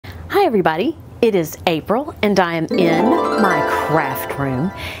Hi everybody, it is April and I am in my craft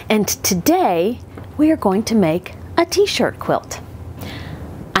room, and today we are going to make a t-shirt quilt.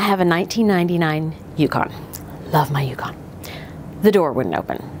 I have a 1999 Yukon. Love my Yukon. The door wouldn't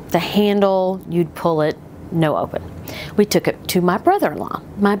open. The handle, you'd pull it, no open. We took it to my brother-in-law.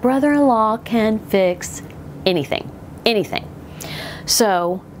 My brother-in-law can fix anything, anything.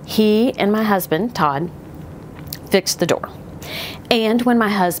 So he and my husband, Todd, fixed the door. And when my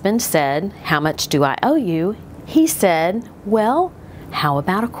husband said, "How much do I owe you?" he said, "Well, how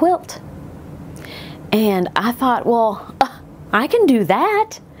about a quilt?" And I thought, well, I can do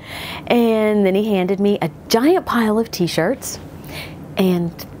that. And then he handed me a giant pile of t-shirts.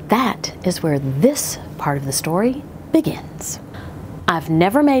 And that is where this part of the story begins. I've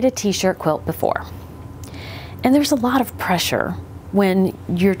never made a t-shirt quilt before. And there's a lot of pressure when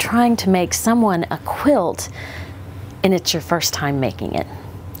you're trying to make someone a quilt and it's your first time making it.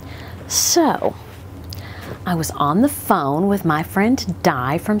 So I was on the phone with my friend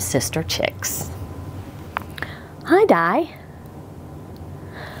Di from Sister Chicks. Hi Di.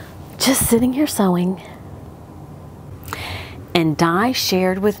 Just sitting here sewing. And Di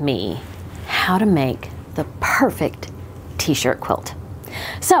shared with me how to make the perfect t-shirt quilt.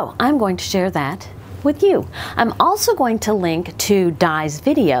 So I'm going to share that with you. I'm also going to link to Di's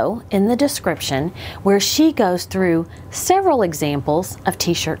video in the description where she goes through several examples of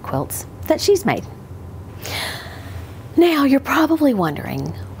t-shirt quilts that she's made. Now you're probably wondering,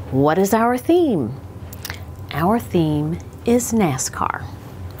 what is our theme? Our theme is NASCAR.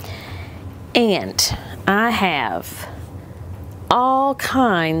 And I have all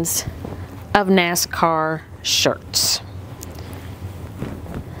kinds of NASCAR shirts.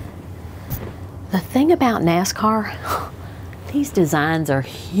 The thing about NASCAR, these designs are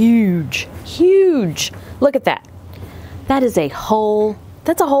huge, huge. Look at that. That's a whole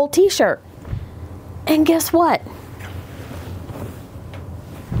t-shirt. And guess what?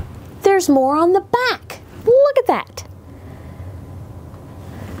 There's more on the back. Look at that.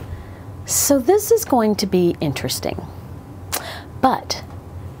 So this is going to be interesting. But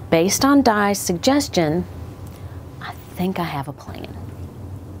based on Di's suggestion, I think I have a plan.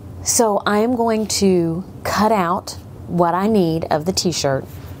 So I am going to cut out what I need of the t-shirt,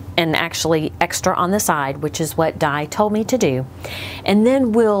 and actually extra on the side, which is what Di told me to do. And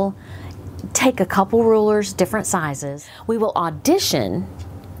then we'll take a couple rulers, different sizes. We will audition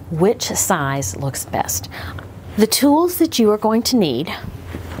which size looks best. The tools that you are going to need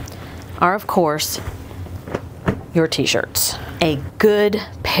are, of course, your t-shirts. A good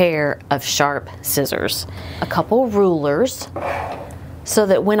pair of sharp scissors, a couple rulers, so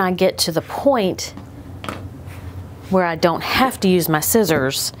that when I get to the point where I don't have to use my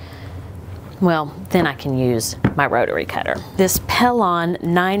scissors, well, then I can use my rotary cutter. This Pellon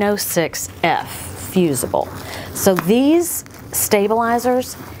 906F fusible. So these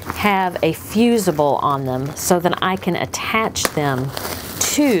stabilizers have a fusible on them so that I can attach them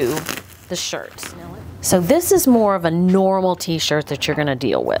to the shirts. So this is more of a normal t-shirt that you're going to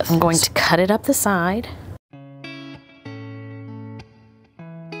deal with. I'm going to cut it up the side.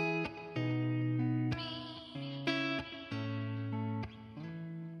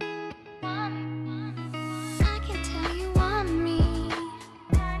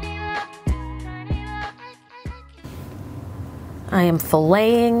 I am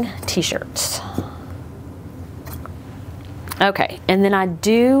filleting t-shirts. Okay, and then I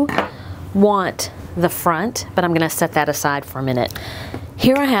do want the front, but I'm going to set that aside for a minute.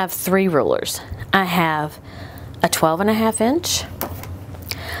 Here I have 3 rulers. I have a 12.5 inch,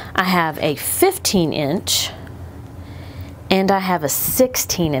 I have a 15 inch, and I have a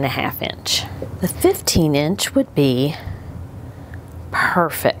 16.5 inch. The 15 inch would be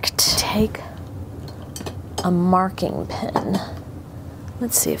perfect. Take a marking pen.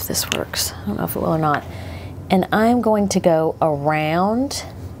 Let's see if this works. I don't know if it will or not. And I'm going to go around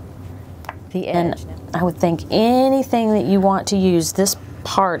the end. I would think anything that you want to use, this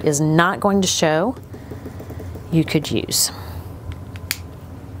part is not going to show, you could use.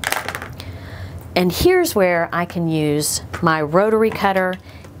 And here's where I can use my rotary cutter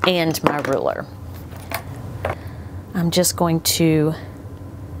and my ruler. I'm just going to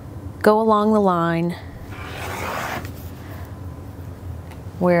go along the line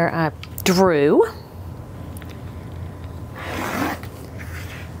where I drew.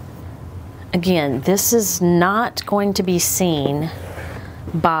 Again, this is not going to be seen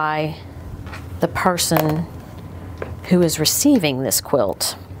by the person who is receiving this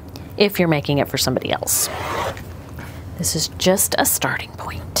quilt if you're making it for somebody else. This is just a starting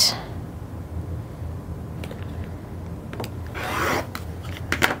point.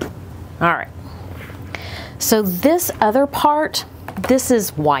 All right. So this other part, this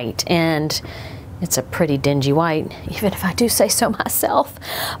is white, and it's a pretty dingy white, even if I do say so myself.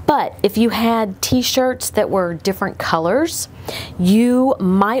 But if you had t-shirts that were different colors, you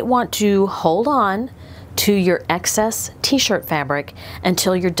might want to hold on to your excess t-shirt fabric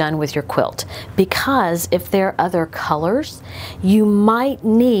until you're done with your quilt, because if there are other colors, you might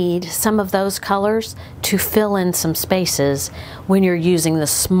need some of those colors to fill in some spaces when you're using the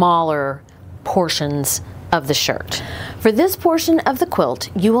smaller portions of the shirt. For this portion of the quilt,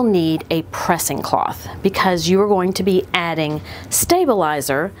 you will need a pressing cloth because you are going to be adding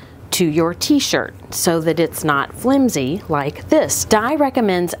stabilizer to your t-shirt so that it's not flimsy like this. Di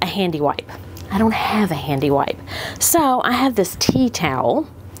recommends a handy wipe. I don't have a handy wipe. So I have this tea towel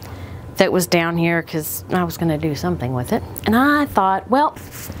that was down here because I was gonna do something with it. And I thought, well,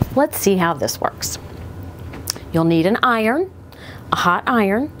 let's see how this works. You'll need an iron, a hot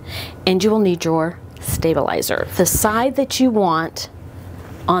iron, and you will need your stabilizer. The side that you want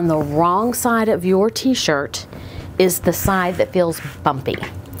on the wrong side of your t-shirt is the side that feels bumpy.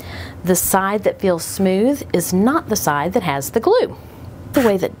 The side that feels smooth is not the side that has the glue. The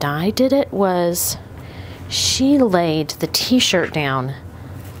way that Di did it was she laid the t-shirt down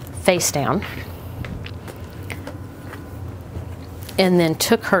face down and then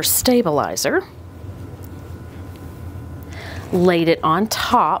took her stabilizer, laid it on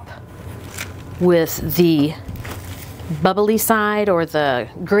top with the bubbly side or the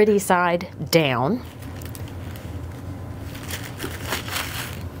gritty side down.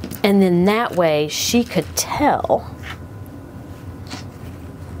 And then that way she could tell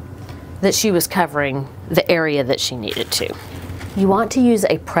that she was covering the area that she needed to. You want to use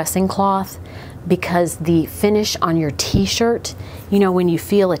a pressing cloth because the finish on your t-shirt, you know, when you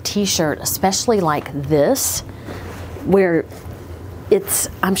feel a t-shirt, especially like this, where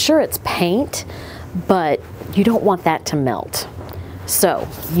I'm sure it's paint, but you don't want that to melt. So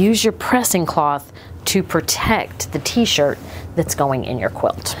use your pressing cloth to protect the t-shirt that's going in your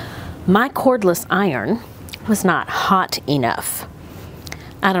quilt. My cordless iron was not hot enough.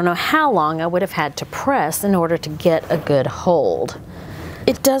 I don't know how long I would have had to press in order to get a good hold.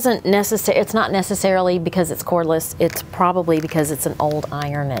 It's not necessarily because it's cordless, it's probably because it's an old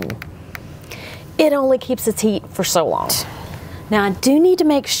iron and it only keeps its heat for so long. Now I do need to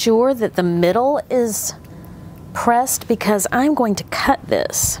make sure that the middle is pressed because I'm going to cut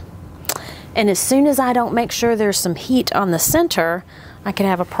this. And as soon as I don't make sure there's some heat on the center, I could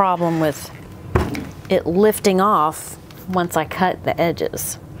have a problem with it lifting off once I cut the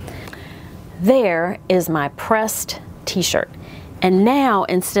edges. There is my pressed t-shirt. And now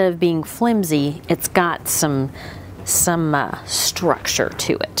instead of being flimsy, it's got some structure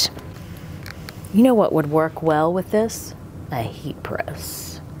to it. You know what would work well with this? A heat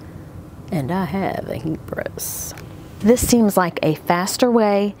press. And I have a heat press. This seems like a faster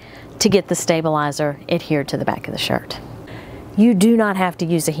way to get the stabilizer adhered to the back of the shirt. You do not have to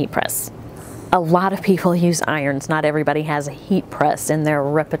use a heat press. A lot of people use irons. Not everybody has a heat press in their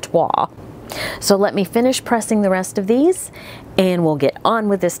repertoire. So let me finish pressing the rest of these and we'll get on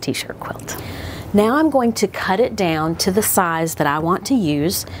with this t-shirt quilt. Now I'm going to cut it down to the size that I want to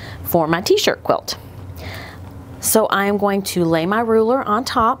use for my t-shirt quilt. So I am going to lay my ruler on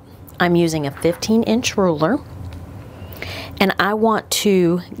top. I'm using a 15-inch ruler. And I want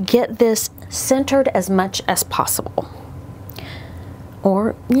to get this centered as much as possible.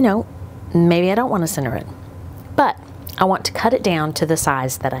 Or, you know, maybe I don't want to center it. But I want to cut it down to the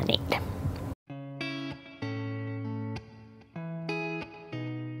size that I need.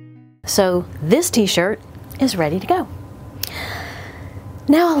 So this t-shirt is ready to go.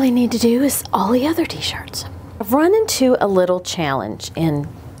 Now all I need to do is all the other t-shirts. I've run into a little challenge and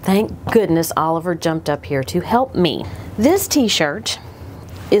thank goodness Oliver jumped up here to help me. This t-shirt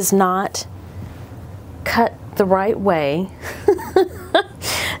is not cut the right way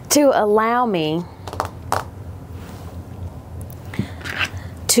to allow me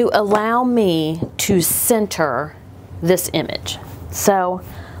to center this image. So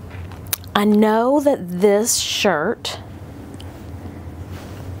I know that this shirt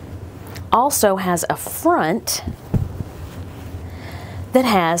also has a front that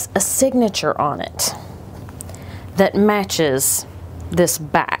has a signature on it that matches this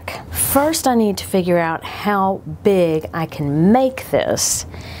back. First, I need to figure out how big I can make this,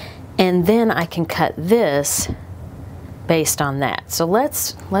 and then I can cut this based on that. So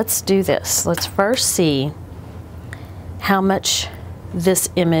let's do this. Let's first see how much this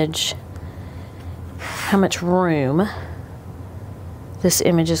image, how much room this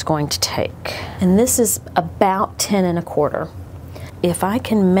image is going to take. And this is about 10 1/4. If I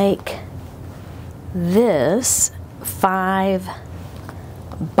can make this 5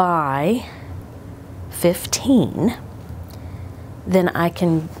 by 15, then I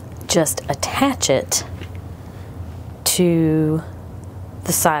can just attach it to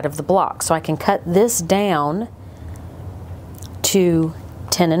the side of the block. So I can cut this down to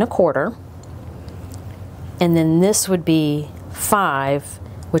 10 1/4, and then this would be 5,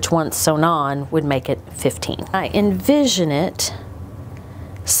 which once sewn on would make it 15. I envision it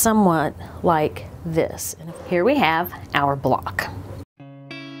somewhat like this. And here we have our block.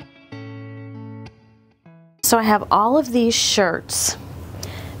 So I have all of these shirts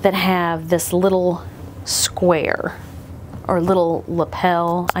that have this little square or little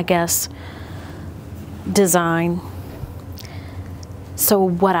lapel, I guess, design. So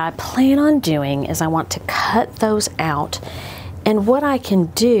what I plan on doing is I want to cut those out, and what I can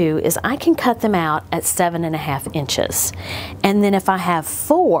do is I can cut them out at 7.5 inches, and then if I have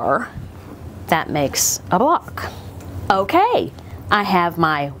 4, that makes a block. Okay, I have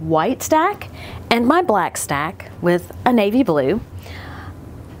my white stack and my black stack with a navy blue.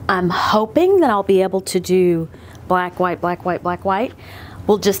 I'm hoping that I'll be able to do black, white, black, white, black, white.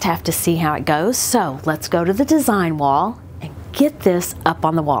 We'll just have to see how it goes. So let's go to the design wall and get this up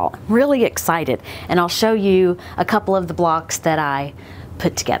on the wall. I'm really excited, and I'll show you a couple of the blocks that I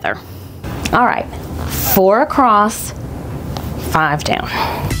put together. All right, 4 across, 5 down.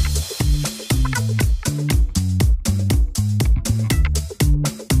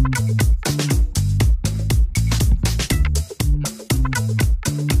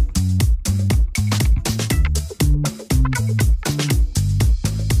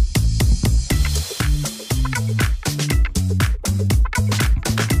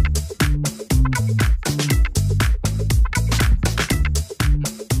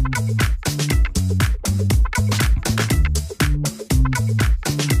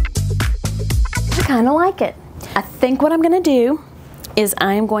 Kind of like it. I think what I'm going to do is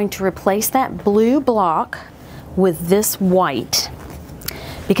I'm going to replace that blue block with this white,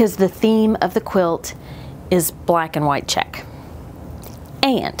 because the theme of the quilt is black and white check.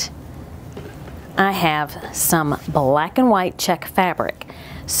 And I have some black and white check fabric.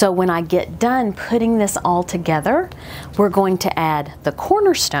 So when I get done putting this all together, we're going to add the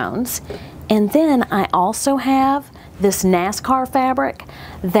cornerstones, and then I also have this NASCAR fabric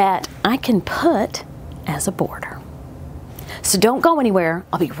that I can put as a border. So don't go anywhere,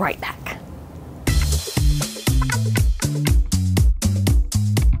 I'll be right back.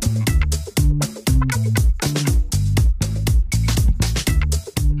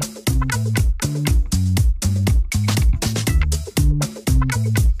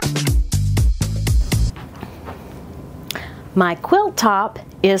 My quilt top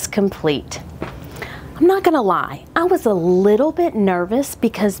is complete. I'm not gonna lie, I was a little bit nervous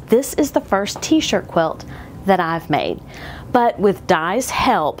because this is the first t-shirt quilt that I've made. But with Di's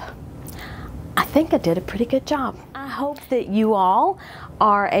help, I think I did a pretty good job. I hope that you all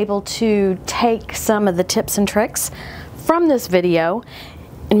are able to take some of the tips and tricks from this video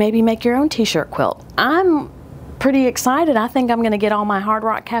and maybe make your own t-shirt quilt. I'm pretty excited. I think I'm gonna get all my Hard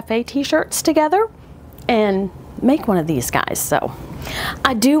Rock Cafe t-shirts together and make one of these guys. So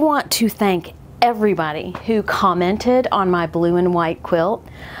I do want to thank everybody who commented on my blue and white quilt.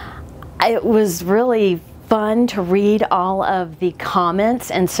 It was really fun to read all of the comments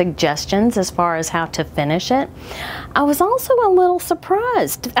and suggestions as far as how to finish it. I was also a little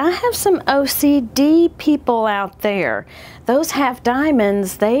surprised. I have some OCD people out there. Those half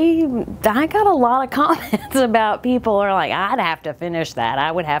diamonds, I got a lot of comments about people are like, I'd have to finish that.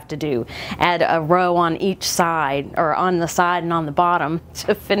 I would have to add a row on each side, or on the side and on the bottom,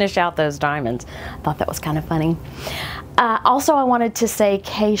 to finish out those diamonds. I thought that was kind of funny. Also, I wanted to say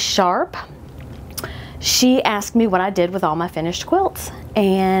Kay Sharp. She asked me what I did with all my finished quilts,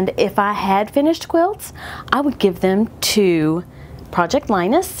 and if I had finished quilts, I would give them to Project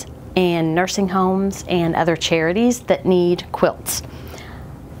Linus and nursing homes and other charities that need quilts.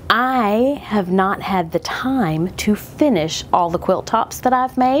 I have not had the time to finish all the quilt tops that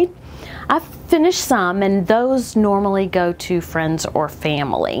I've made. I've finished some, and those normally go to friends or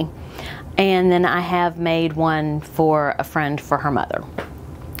family. And then I have made one for a friend for her mother.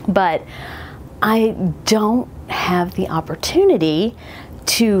 But I don't have the opportunity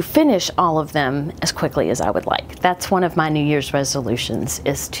to finish all of them as quickly as I would like. That's one of my New Year's resolutions,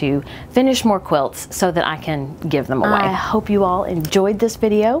 is to finish more quilts so that I can give them away. I hope you all enjoyed this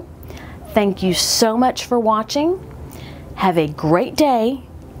video. Thank you so much for watching. Have a great day,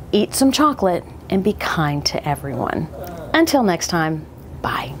 eat some chocolate, and be kind to everyone. Until next time,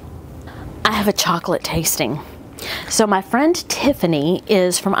 bye. I have a chocolate tasting. So my friend Tiffany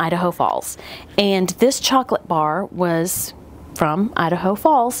is from Idaho Falls, and this chocolate bar was from Idaho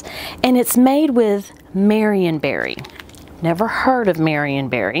Falls, and it's made with Marionberry. Never heard of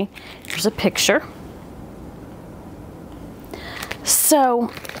Marionberry. Here's a picture.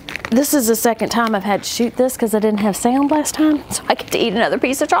 So this is the second time I've had to shoot this because I didn't have sound last time, so I get to eat another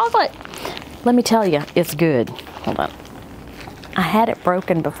piece of chocolate. Let me tell you, it's good. Hold on. I had it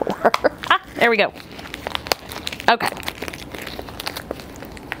broken before. There we go. Okay.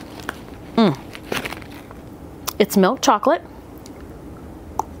 It's milk chocolate.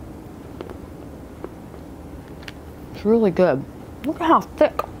 It's really good. Look at how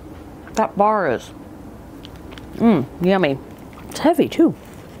thick that bar is. Yummy. It's heavy too.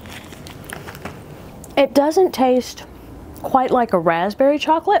 It doesn't taste quite like a raspberry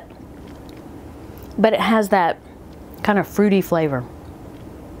chocolate, but it has that kind of fruity flavor.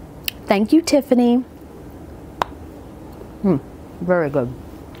 Thank you, Tiffany. Very good.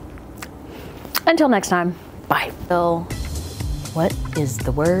 Until next time, bye. So, what is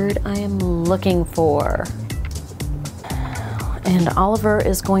the word I am looking for? And Oliver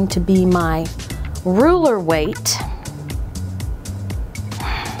is going to be my ruler weight.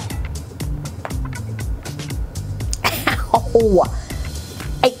 Ow!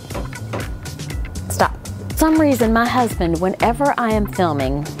 Hey! Stop. For some reason, my husband, whenever I am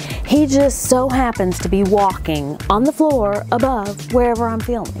filming, he just so happens to be walking on the floor above wherever I'm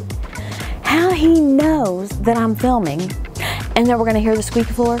filming. How he knows that I'm filming and that we're going to hear the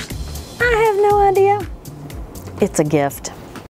squeaky floors, I have no idea. It's a gift.